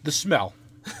 The smell.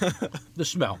 The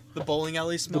smell. The bowling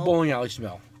alley smell? The bowling alley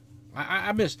smell.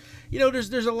 I miss.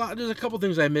 There's a couple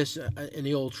things I miss in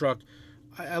the old truck.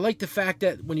 I like the fact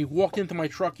that when you walked into my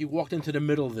truck, you walked into the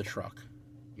middle of the truck.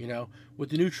 With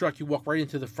the new truck, you walk right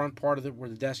into the front part of where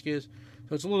the desk is.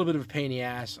 So it's a little bit of a pain in the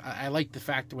ass. I like the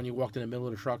fact that when you walked in the middle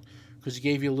of the truck, because it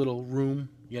gave you a little room,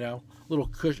 little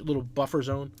cushion, little buffer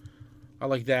zone. I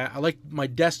like that. I like my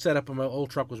desk setup on my old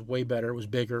truck was way better. It was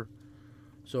bigger,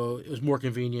 so it was more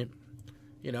convenient.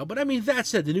 But I mean, that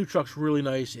said, the new truck's really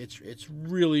nice. It's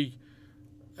really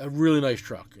a really nice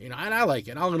truck. And I like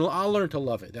it. I'll learn to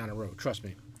love it down the road. Trust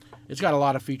me. It's got a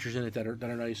lot of features in it that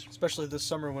are nice. Especially this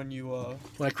summer when you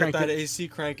when I crank that AC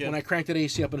cranking. When I crank that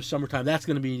AC up in the summertime, that's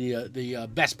going to be the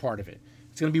best part of it.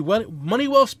 It's going to be money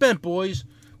well spent, boys.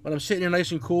 When I'm sitting there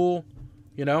nice and cool,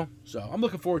 So I'm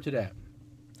looking forward to that.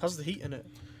 How's the heat in it?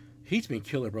 Heat's been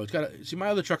killer, bro. See, my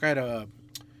other truck, it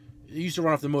used to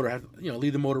run off the motor.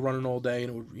 Leave the motor running all day,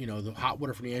 and it would, the hot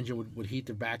water from the engine would heat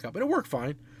the back up, and it worked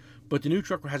fine. But the new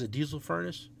truck has a diesel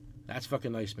furnace. That's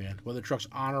fucking nice, man. Whether the truck's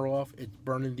on or off, it's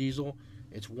burning diesel.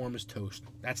 It's warm as toast.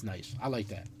 That's nice. I like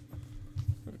that.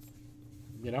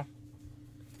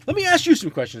 Let me ask you some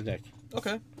questions, Nick.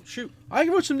 Okay, shoot. I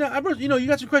wrote some down. You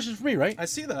got some questions for me, right? I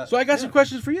see that. So I got some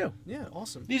questions for you. Yeah,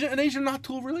 awesome. These are not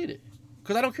tool related,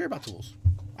 because I don't care about tools.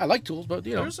 I like tools, but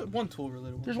There's one tool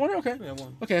related one. There's one? Okay. Yeah,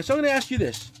 one. Okay, so I'm going to ask you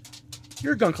this.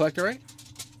 You're a gun collector, right?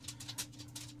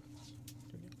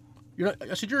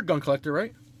 I said you're a gun collector,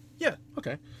 right? Yeah.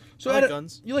 Okay. So I like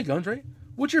guns. You like guns, right?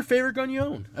 What's your favorite gun you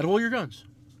own out of all your guns?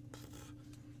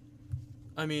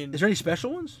 I mean... Is there any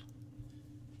special ones?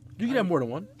 You can have more than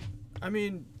one. I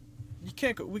mean, you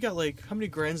can't go... We got how many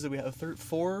grands did we have? 4?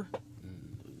 4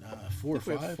 or 5?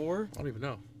 We have 4? I don't even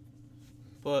know.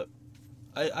 But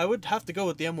I would have to go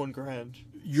with the M1 Grand.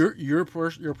 Your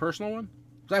personal one?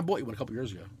 Because I bought you one a couple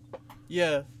years ago.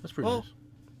 Yeah. That's pretty nice.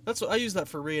 That's what I use that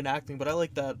for reenacting, but I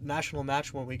like that national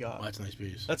match one we got. Oh, that's a nice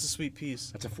piece. That's a sweet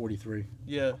piece. That's a 43.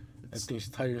 Yeah. That thing's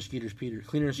tighter than Skeeter's Peter.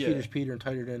 Cleaner than Yeah. Skeeter's Peter and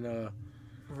tighter than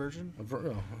Virgin.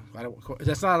 no, I don't.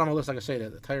 That's not on my list. I can say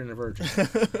that. Tighter than a Virgin.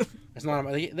 That's not on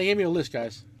my. They gave me a list,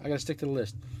 guys. I gotta stick to the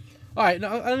list. All right,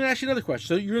 now I'm gonna ask you another question.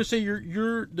 So you're gonna say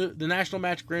the national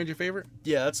match Grand your favorite?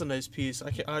 Yeah, that's a nice piece.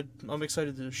 I'm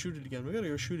excited to shoot it again. We gotta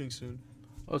go shooting soon.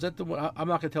 Oh, is that the one? I'm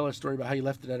not gonna tell that story about how you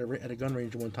left it at a gun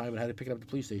range one time and had to pick it up at the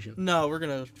police station. No, we're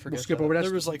gonna forget. skip that. over that.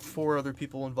 There was like 4 other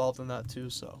people involved in that too,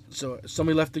 so So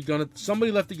somebody left the gun at the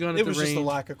range. it was just a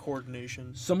lack of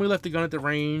coordination. Somebody left the gun at the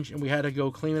range, and we had to go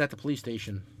claim it at the police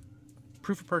station.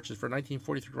 Proof of purchase for a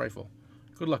 1943 rifle.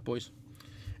 Good luck, boys.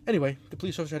 Anyway, the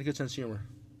police officer had a good sense of humor.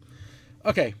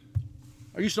 Okay,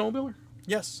 are you a snowmobiler?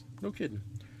 Yes. No kidding.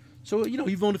 So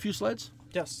you've owned a few sleds.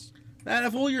 Yes. Out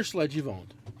of all your sleds you've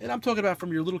owned, and I'm talking about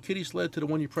from your little kiddie sled to the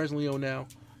one you presently own now,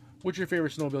 what's your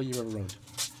favorite snowmobile you've ever owned?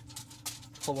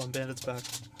 Hold on, Bandit's back.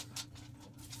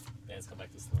 Bandits come back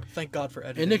to the store. Thank God for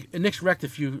editing. And Nick's wrecked a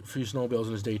few snowmobiles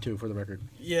in his day too, for the record.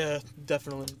 Yeah,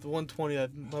 definitely. The 120,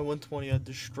 my 120 I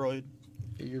destroyed.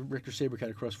 Your Richter Sabercat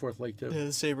across Fourth Lake too. Yeah, the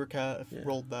Sabercat, Yeah.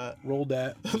 rolled that. Rolled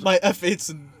that. My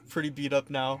F8's pretty beat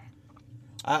up now.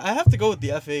 I have to go with the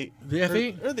F8. The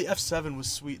F8? Or the F7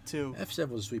 was sweet too. F7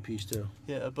 was a sweet piece too.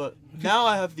 Yeah, but now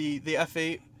I have the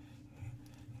F8.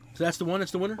 So that's the one.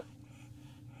 That's the winner.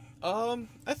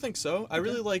 I think so. I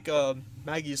really like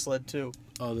Maggie's sled too.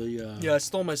 Oh, Yeah, I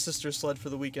stole my sister's sled for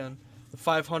the weekend. The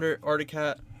 500 Arctic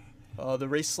Cat, the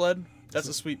race sled. That's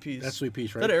a sweet piece. That's a sweet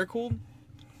piece, Is right? that air cooled?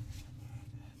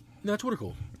 No, it's water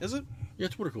cooled. Is it? Yeah,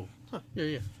 it's water cooled. Huh.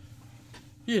 Yeah.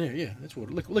 That's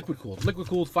water. Liquid cooled. Liquid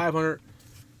cooled 500.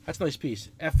 That's a nice piece.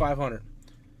 F500.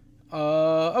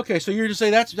 Okay, so you're to say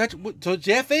that's so it's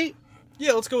the F8.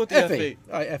 Yeah, let's go with the F8.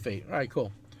 All right, F8. All right,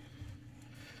 cool.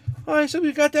 All right, so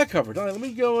we got that covered. All right, let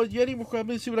me go. You any more questions?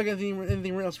 Let me see what I got.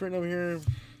 Anything else written over here?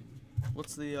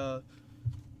 What's the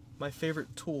my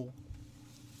favorite tool?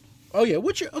 Oh yeah,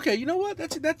 okay? You know what?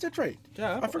 That's right.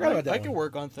 Yeah, I forgot about that I one. can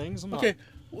work on things. Okay,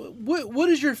 what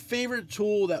is your favorite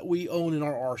tool that we own in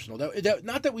our arsenal? That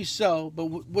not that we sell, but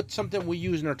what's something we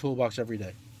use in our toolbox every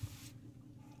day?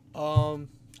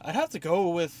 I'd have to go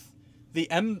with the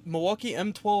Milwaukee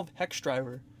M12 hex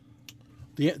driver.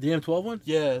 The M12 one?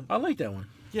 Yeah, I like that one.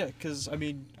 yeah, because I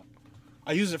mean,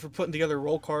 I use it for putting together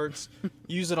roll cards.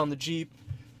 Use it on the Jeep.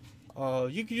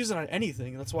 You can use it on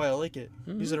anything. That's why I like it.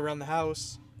 Use it around the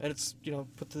house, and it's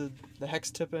put the hex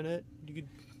tip in it. You could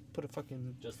put a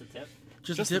fucking Just the tip.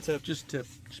 Just the a tip. tip. Just tip.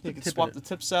 you can swap the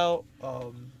tips out.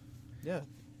 Yeah.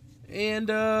 And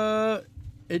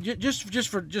just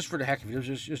for the heck of it,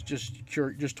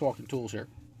 just talking tools here.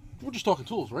 We're just talking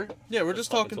tools, right? Yeah, we're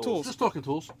just talking tools. Just talking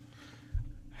tools.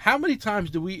 How many times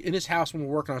do we in this house when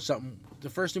we're working on something? The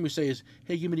first thing we say is,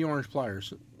 "Hey, give me the orange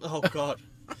pliers." Oh God,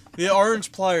 the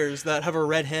orange pliers that have a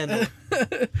red handle.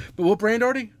 But what brand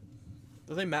are they?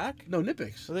 Are they Mac? No,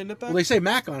 Nippex. Are they Nippex? Well, they say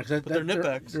Mac on it, But they're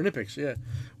Nippex. They're Nippex, yeah.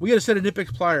 We got a set of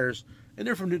Nippex pliers, and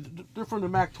they're from the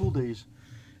Mac tool days,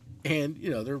 and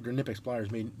they're Nippex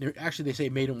pliers made. Actually, they say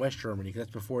made in West Germany because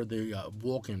that's before the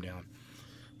wall came down.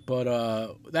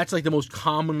 But that's like the most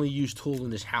commonly used tool in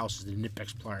this house is the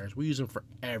Nippex pliers. We use them for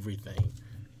everything.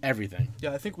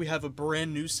 Yeah, I think we have a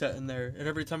brand new set in there, and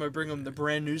every time I bring them the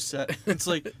brand new set, it's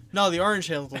like, no, the orange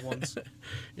handled ones.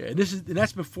 Yeah, and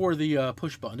that's before the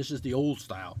push button. This is the old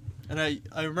style. And I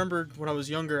remember when I was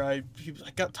younger, I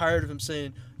got tired of him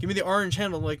saying, "Give me the orange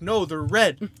handle." I'm like, no, they're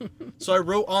red. So I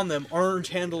wrote on them orange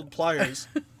handled pliers.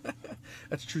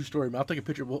 That's a true story, man. I'll take a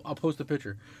picture. I'll post a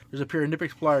picture. There's a pair of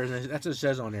Nippex pliers, and that's what it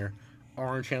says on there,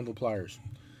 orange handled pliers.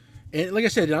 And like I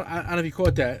said, I don't know if you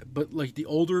caught that, but like the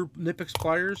older Nippex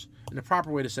pliers, and the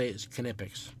proper way to say it is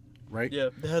Knipex, right? Yeah,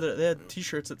 they had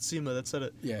T-shirts at SEMA that said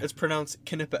it. Yeah. It's pronounced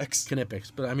Knipex.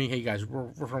 Knipex. But I mean, hey guys,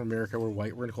 we're from America. We're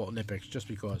white. We're gonna call it Nippex just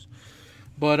because.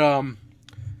 But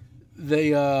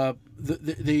they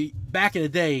back in the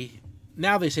day,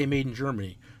 now they say made in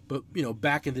Germany. But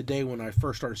back in the day when I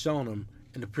first started selling them,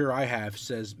 and the pair I have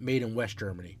says made in West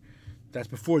Germany. That's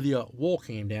before the wall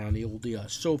came down, the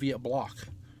Soviet bloc.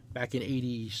 Back in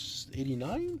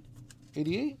 89?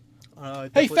 88?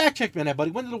 Hey, fact check me on that, buddy.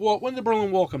 When did the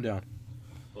Berlin Wall come down?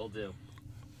 Will do.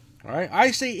 All right,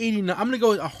 I say 89. I'm going to go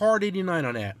with a hard 89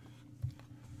 on that.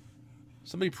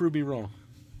 Somebody prove me wrong.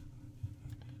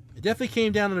 It definitely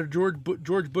came down under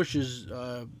George Bush's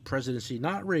presidency,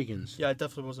 not Reagan's. Yeah, I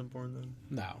definitely wasn't born then.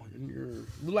 No, you're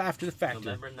a little after the fact.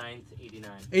 November 9th,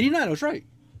 89. 89, I was right.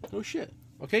 No shit.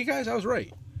 Okay, guys, I was right.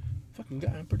 Fucking guy,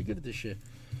 I'm pretty good at this shit.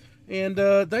 And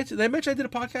did I mention I did a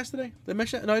podcast today? Did I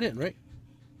mention that? No, I didn't, right?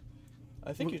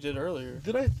 I think you did earlier.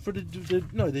 Did I for the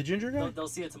Ginger guy? They'll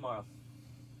see it tomorrow.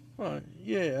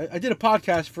 Yeah, I did a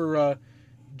podcast for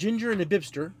Ginger and the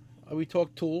Bipster. We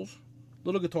talked tools,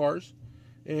 little guitars,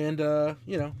 and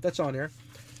that's on there.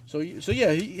 So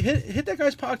yeah, hit that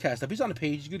guy's podcast up. He's on the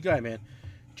page. He's a good guy, man.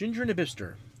 Ginger and the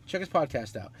Bipster. Check his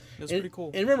podcast out. That's pretty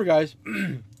cool. And remember, guys,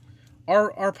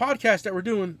 our podcast that we're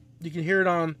doing, you can hear it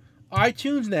on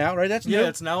iTunes now, right? That's new. Yeah,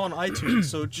 it's now on iTunes.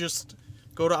 So just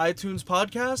go to iTunes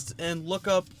podcast and look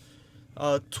up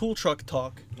Tool Truck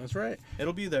Talk. That's right.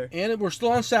 It'll be there. And we're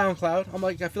still on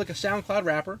SoundCloud. I feel like a SoundCloud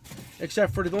rapper,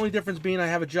 except for the only difference being I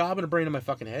have a job and a brain in my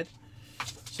fucking head.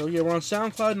 So yeah, we're on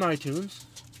SoundCloud and iTunes.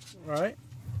 All right.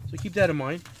 So keep that in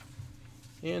mind.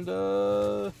 And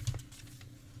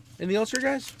anything else here,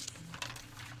 guys?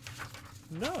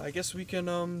 No, I guess we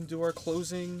can do our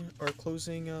closing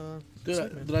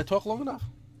segment. Did I talk long enough?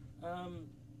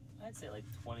 I'd say like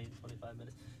 20, 25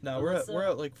 minutes. No, But we're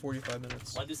at like 45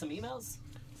 minutes. Want to do some emails?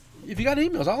 If you got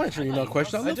emails, I'll answer an email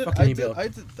question. I love I fucking email.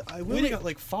 we only got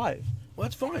like 5. Well,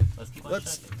 that's fine. Let's keep on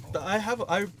checking.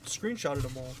 I screenshotted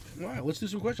them all. All right, let's do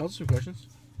some questions. I'll do some questions.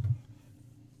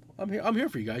 I'm here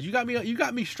for you guys. You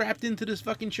got me strapped into this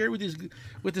fucking chair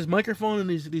with this microphone and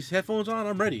these headphones on.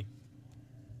 I'm ready.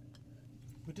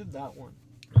 We did that one.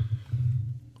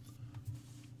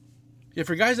 Yeah,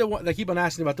 for guys that keep on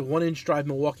asking about the 1-inch drive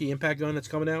Milwaukee impact gun that's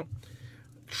coming out,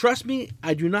 trust me,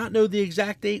 I do not know the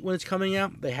exact date when it's coming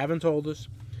out. They haven't told us.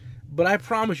 But I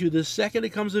promise you, the second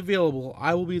it comes available,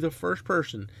 I will be the first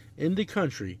person in the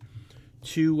country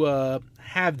to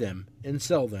have them and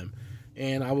sell them.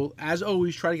 And I will, as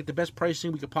always, try to get the best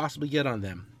pricing we could possibly get on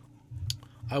them.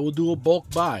 I will do a bulk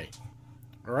buy.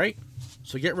 All right?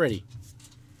 So get ready.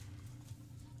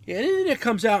 Yeah, anything that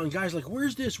comes out and guys are like,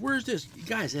 where's this?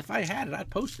 Guys, if I had it, I'd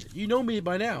post it. You know me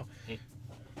by now.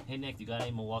 Hey Nick, you got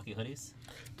any Milwaukee hoodies?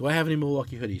 Do I have any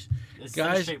Milwaukee hoodies? Let's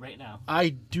Guys, straight right now. I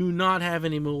do not have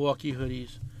any Milwaukee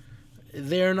hoodies.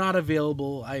 They're not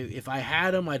available. If I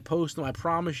had them, I'd post them. I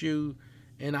promise you.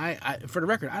 And I for the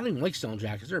record, I don't even like selling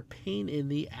jackets. They're a pain in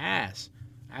the ass.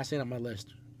 Ass ain't on my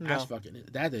list. No. Ass fucking.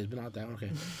 That is, but not that.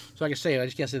 Okay. So I can say it. I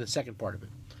just can't say the second part of it.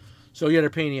 So yeah, they're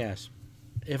a pain in the ass.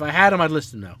 If I had them, I'd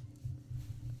list them now.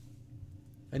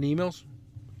 Any emails?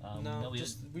 No, we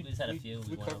just had a few.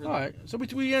 We covered All right. So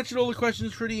we answered all the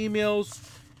questions for the emails.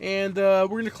 And we're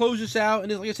going to close this out.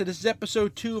 And like I said, this is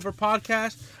episode 2 of our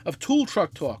podcast of Tool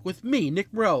Truck Talk with me,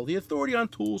 Nick Morell, the authority on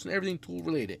tools and everything tool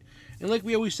related. And like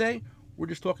we always say, we're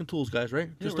just talking tools, guys, right?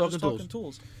 Yeah, we're just talking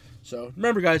tools. So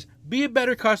remember, guys, be a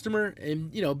better customer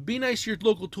and, be nice to your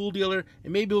local tool dealer.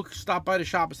 And maybe he'll stop by the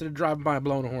shop instead of driving by and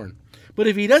blowing a horn. But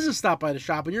if he doesn't stop by the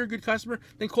shop and you're a good customer,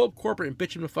 then call up corporate and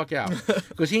bitch him the fuck out.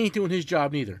 Because he ain't doing his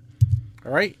job neither.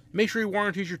 All right? Make sure he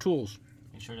warranties your tools.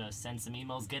 Make sure to send some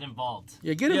emails. Get involved.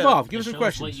 Yeah, get involved. Give us Show some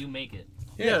questions. What you make it.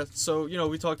 Yeah. So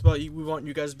we talked about we want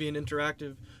you guys being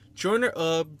interactive.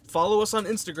 Follow us on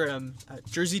Instagram at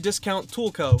Jersey Discount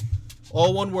Tool Co.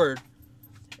 All one word.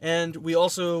 And we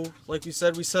also, like we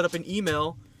said, we set up an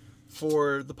email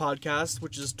for the podcast,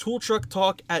 which is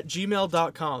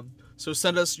tooltrucktalk@gmail.com. So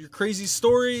send us your crazy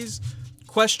stories,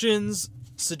 questions,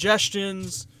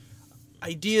 suggestions,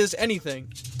 ideas,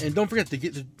 anything. And don't forget to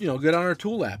get on our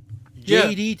tool app, Yeah.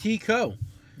 JDT Co.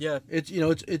 Yeah.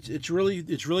 It's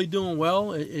really doing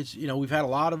well. It's we've had a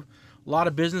lot of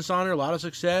business on it, a lot of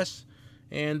success,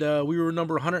 and we were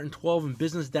number 112 in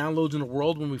business downloads in the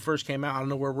world when we first came out. I don't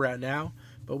know where we're at now,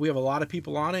 but we have a lot of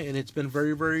people on it, and it's been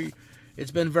very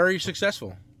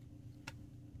successful.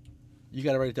 You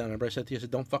got to write it down. Remember I said to you, I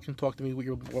said, don't fucking talk to me with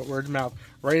your words of mouth.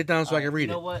 Write it down so I can read you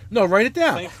know it. what? No, write it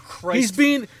down. Thank Christ.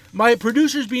 My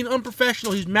producer's being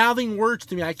unprofessional. He's mouthing words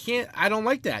to me. I don't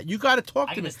like that. You got to talk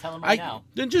I to can me. just tell him right now.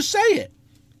 Then just say it.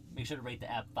 Make sure to rate the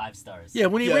app 5 stars. Yeah,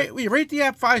 when you rate the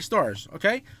app 5 stars,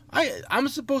 okay? I'm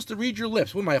supposed to read your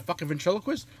lips. What am I, a fucking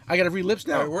ventriloquist? I got to read lips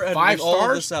now. All right, we're editing 5 stars. all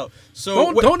of this out.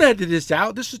 So Don't edit this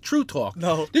out. This is true talk.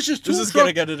 No, this is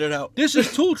gonna get it out. This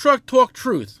is Tool Truck Talk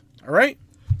truth. All right.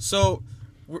 So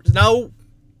now,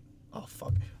 oh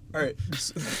fuck. All right.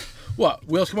 What?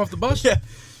 Wheels come off the bus? Yeah.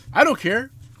 I don't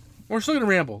care. We're still gonna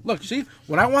ramble. Look, see,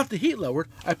 when I want the heat lowered,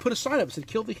 I put a sign up that said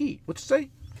 "Kill the heat." What's it say?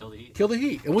 Kill the heat. Kill the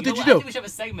heat. And what did you I do? think we should have a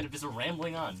segment of just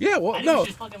rambling on. Yeah, well, I think no, we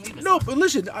should fucking leave this no, on. but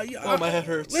listen. My head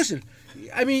hurts. Listen,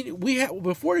 I mean,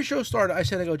 before the show started, I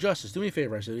said, Justice, do me a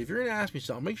favor. I said, if you're gonna ask me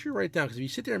something, make sure you write it down, because if you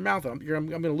sit there and mouth it, I'm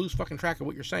gonna lose fucking track of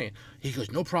what you're saying. He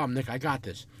goes, no problem, Nick, I got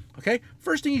this. Okay.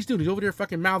 First thing he's doing, he's over there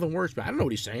fucking mouthing words, but I don't know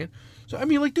what he's saying. So I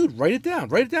mean, like, dude, write it down,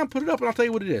 put it up, and I'll tell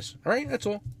you what it is. All right, that's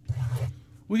all.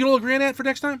 We can all agree on that for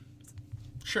next time.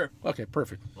 Sure. Okay,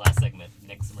 perfect. Last segment,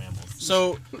 Nick's rambles.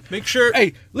 So make sure.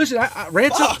 Hey, listen,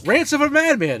 rants of a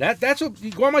madman. That's what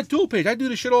you go on my tool page. I do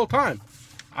this shit all the time.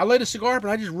 I light a cigar up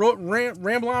and I just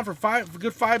ramble on for a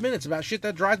good 5 minutes about shit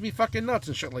that drives me fucking nuts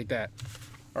and shit like that.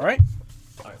 All right.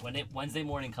 All right, when Wednesday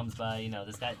morning comes by,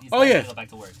 these guys Oh, yeah. gotta go back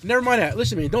to work. Never mind that.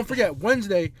 Listen to me. Don't forget,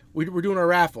 Wednesday, we're doing a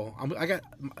raffle. I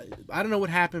don't know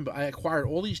what happened, but I acquired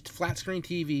all these flat screen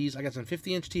TVs. I got some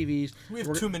 50-inch TVs. We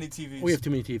have too many TVs. We have too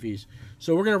many TVs.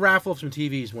 So we're going to raffle up some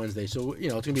TVs Wednesday. So, it's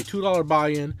going to be a $2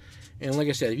 buy-in. And like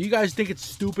I said, if you guys think it's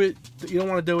stupid, that you don't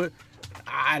want to do it,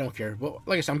 I don't care. But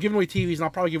like I said, I'm giving away TVs, and I'll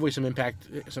probably give away some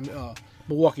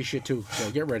Milwaukee shit, too.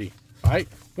 So get ready. All right?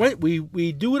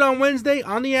 We do it on Wednesday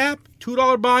on the app,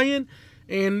 $2 buy-in.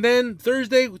 And then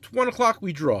Thursday, 1 o'clock,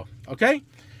 we draw. Okay?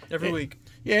 Every week.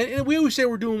 Yeah, and we always say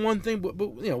we're doing one thing, but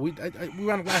we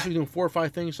wound up last week doing 4 or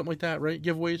 5 things, something like that, right?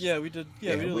 Giveaways. Yeah, we did.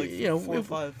 Yeah, we did like 4 or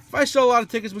 5. If I sell a lot of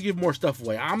tickets, we give more stuff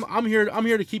away. I'm here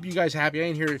to keep you guys happy. I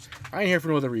ain't here for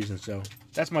no other reason. So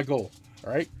that's my goal.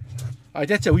 All right. All right,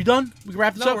 that's it. We done? We can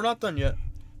wrap this up. No, we're not done yet.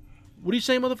 What are you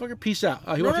saying, motherfucker? Peace out.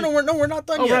 No, we're not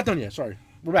done yet. We're not done yet. Sorry.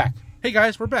 We're back. Hey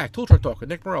guys, we're back. Tool Truck Talk with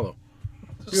Nick Morello.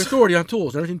 Your authority on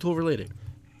tools, everything tool related.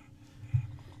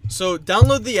 So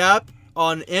download the app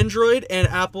on Android and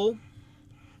Apple,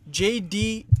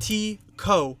 JDT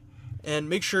Co. And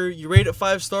make sure you rate it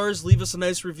 5 stars. Leave us a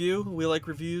nice review. We like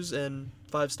reviews and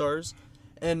 5 stars.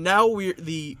 And now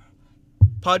the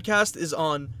podcast is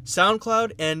on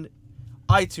SoundCloud and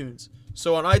iTunes.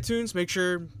 So on iTunes, make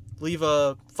sure leave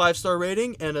a 5-star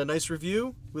rating and a nice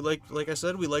review. We like I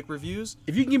said, we like reviews.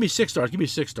 If you can give me 6 stars, give me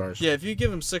 6 stars. Yeah, if you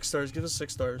give him 6 stars, give us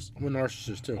 6 stars. I'm a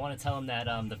narcissist too. I want to tell them that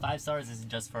the 5 stars isn't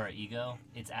just for our ego.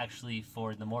 It's actually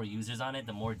for the more users on it,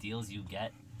 the more deals you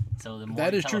get. So the more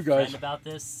That you is tell true, a friend guys. about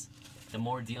this, the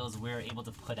more deals we're able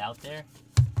to put out there.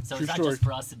 So True it's not story. just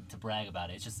for us to brag about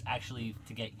it. It's just actually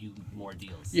to get you more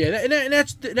deals. Yeah, and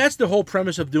that's the whole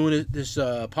premise of doing this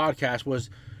podcast was,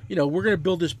 we're gonna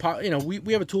build this.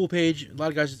 We have a tool page. A lot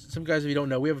of guys, some guys, if you don't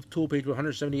know, we have a tool page with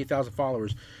 178,000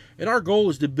 followers, and our goal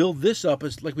is to build this up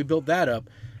as like we built that up.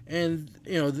 And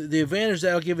the advantage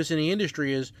that'll give us in the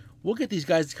industry is we'll get these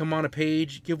guys to come on a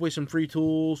page, give away some free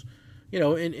tools, and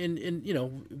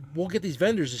we'll get these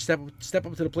vendors to step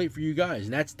up to the plate for you guys,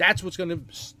 and that's what's gonna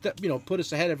put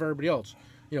us ahead of everybody else.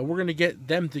 We're gonna get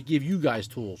them to give you guys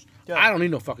tools. Yeah. I don't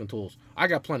need no fucking tools. I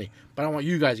got plenty, but I want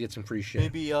you guys to get some free shit.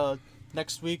 Maybe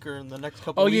next week or in the next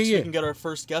couple of weeks we can get our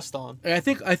first guest on. And I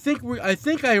think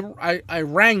I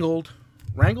wrangled,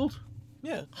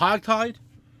 Yeah. hogtied.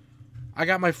 I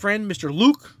got my friend Mr.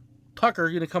 Luke Tucker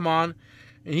gonna come on,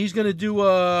 and he's gonna do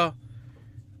I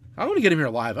want to get him here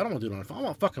live. I don't want to do it on the phone. I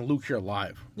want fucking Luke here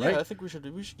live. Right? Yeah, I think we should.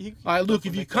 All right, Luke.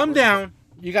 If you come down,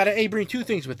 you gotta bring 2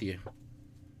 things with you: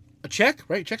 a check,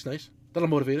 right? Check's nice. That'll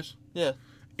motivate us. Yeah.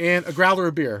 And a growler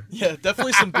of beer. Yeah,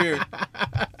 definitely some beer.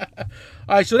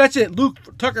 All right, so that's it. Luke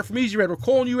Tucker from Easy Red. We're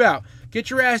calling you out.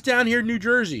 Get your ass down here in New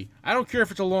Jersey. I don't care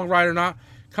if it's a long ride or not.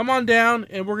 Come on down,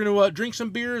 and we're going to drink some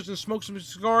beers and smoke some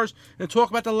cigars and talk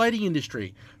about the lighting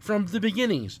industry from the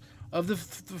beginnings of the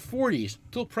 40s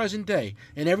till present day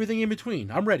and everything in between.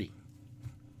 I'm ready.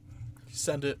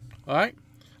 Send it. All right?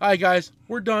 All right, guys.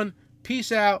 We're done.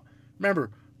 Peace out. Remember,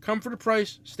 come for the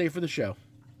price, stay for the show.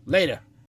 Later.